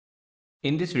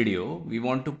In this video, we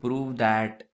want to prove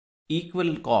that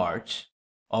equal chords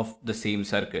of the same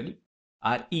circle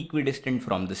are equidistant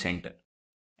from the center.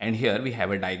 And here we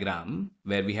have a diagram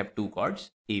where we have two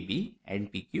chords AB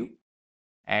and PQ,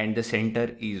 and the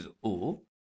center is O,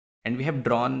 and we have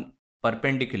drawn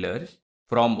perpendiculars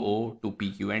from O to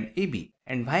PQ and AB.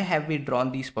 And why have we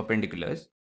drawn these perpendiculars?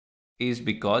 Is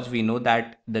because we know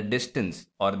that the distance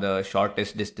or the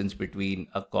shortest distance between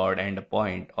a chord and a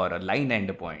point or a line and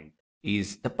a point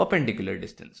is the perpendicular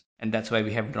distance, and that's why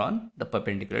we have drawn the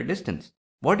perpendicular distance.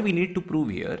 What we need to prove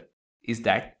here is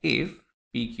that if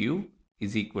PQ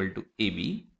is equal to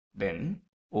AB, then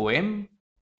OM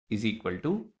is equal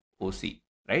to OC,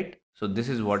 right? So this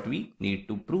is what we need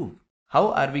to prove.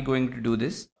 How are we going to do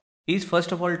this? Is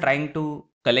first of all trying to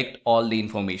collect all the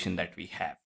information that we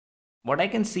have. What I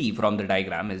can see from the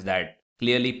diagram is that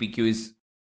clearly PQ is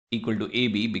equal to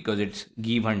AB because it's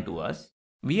given to us.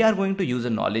 We are going to use a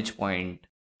knowledge point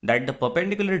that the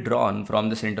perpendicular drawn from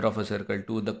the center of a circle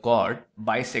to the chord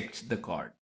bisects the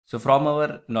chord. So from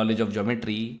our knowledge of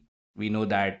geometry, we know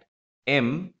that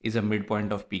M is a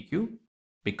midpoint of PQ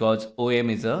because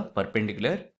OM is a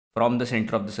perpendicular from the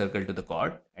center of the circle to the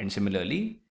chord, and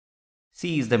similarly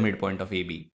C is the midpoint of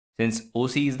AB since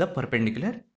OC is the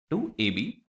perpendicular to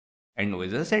AB and O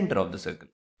is the center of the circle.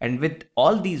 And with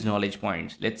all these knowledge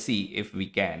points, let's see if we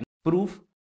can prove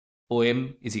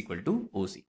OM is equal to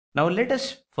OC. Now let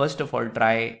us first of all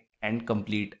try and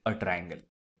complete a triangle.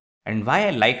 And why I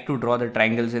like to draw the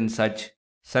triangles in such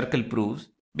circle proofs,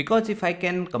 because if I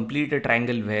can complete a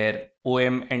triangle where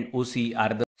OM and OC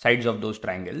are the sides of those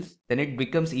triangles, then it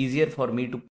becomes easier for me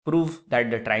to prove that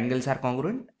the triangles are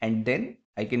congruent, and then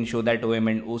I can show that OM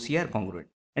and OC are congruent.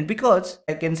 And because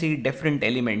I can see different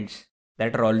elements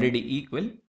that are already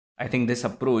equal, I think this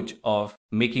approach of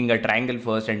making a triangle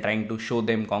first and trying to show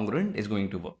them congruent is going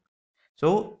to work.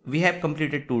 So we have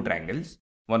completed two triangles.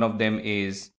 One of them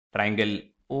is triangle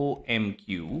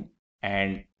OMQ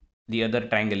and the other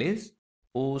triangle is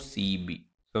OCB.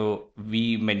 So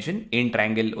we mentioned in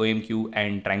triangle OMQ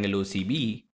and triangle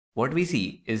OCB, what we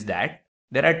see is that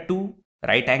there are two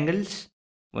right angles.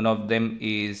 One of them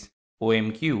is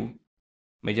OMQ.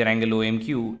 Major angle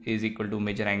OMQ is equal to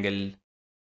major angle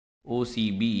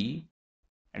OCB,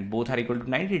 and both are equal to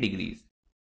 90 degrees.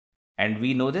 And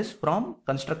we know this from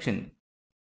construction,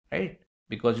 right?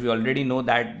 Because we already know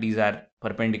that these are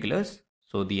perpendiculars,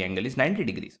 so the angle is 90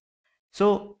 degrees.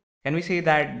 So can we say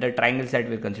that the triangles that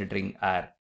we're considering are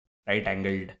right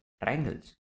angled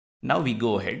triangles? Now we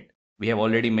go ahead. We have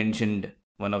already mentioned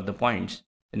one of the points.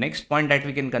 The next point that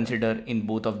we can consider in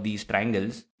both of these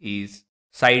triangles is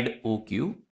side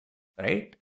OQ,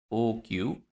 right?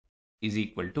 OQ is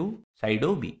equal to side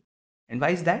OB. And why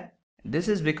is that? This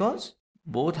is because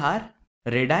both are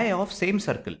radii of same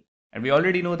circle. And we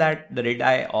already know that the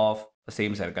radii of the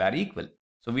same circle are equal.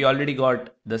 So we already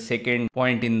got the second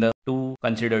point in the two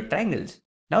considered triangles.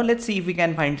 Now let's see if we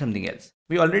can find something else.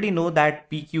 We already know that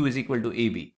PQ is equal to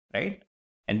AB, right?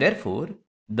 And therefore,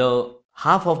 the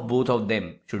half of both of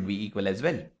them should be equal as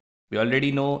well. We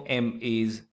already know M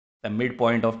is the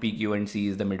midpoint of PQ and C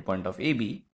is the midpoint of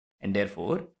AB. And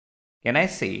therefore, can I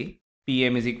say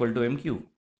PM is equal to MQ?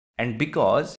 And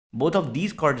because both of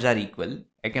these chords are equal,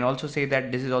 I can also say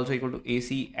that this is also equal to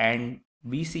AC and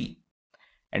BC.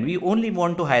 And we only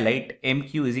want to highlight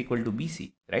MQ is equal to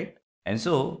BC, right? And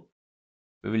so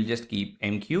we will just keep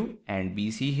MQ and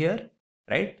BC here,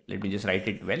 right? Let me just write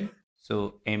it well.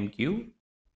 So MQ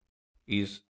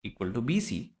is equal to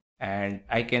BC. And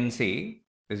I can say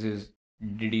this is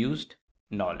deduced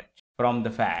knowledge from the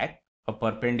fact a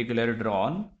perpendicular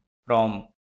drawn from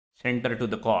center to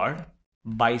the chord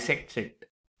bisects it.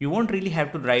 You won't really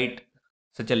have to write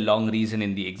such a long reason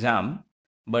in the exam,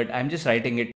 but I'm just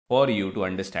writing it for you to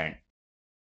understand.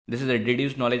 This is a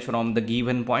deduced knowledge from the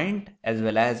given point as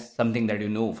well as something that you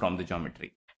know from the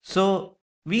geometry. So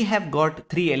we have got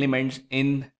three elements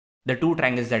in the two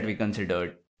triangles that we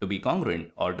considered to be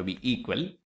congruent or to be equal,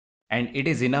 and it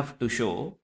is enough to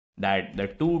show that the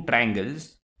two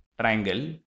triangles,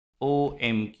 triangle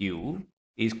OMQ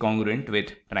is congruent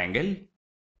with triangle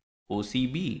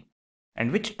OCB.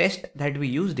 And which test that we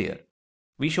used here?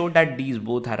 We showed that these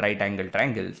both are right angle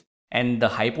triangles and the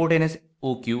hypotenuse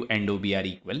OQ and OB are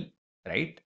equal,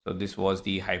 right? So this was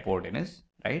the hypotenuse,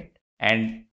 right?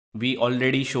 And we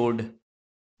already showed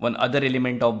one other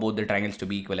element of both the triangles to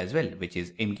be equal as well, which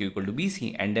is MQ equal to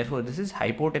BC, and therefore this is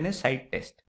hypotenuse side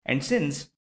test. And since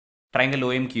triangle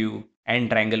OMQ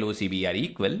and triangle OCB are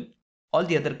equal, all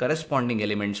the other corresponding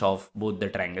elements of both the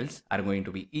triangles are going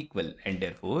to be equal, and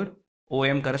therefore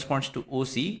OM corresponds to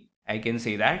OC. I can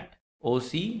say that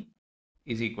OC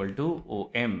is equal to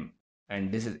OM, And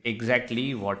this is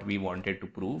exactly what we wanted to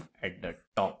prove at the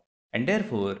top. And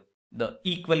therefore, the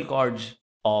equal chords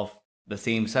of the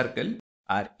same circle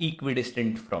are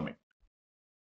equidistant from it.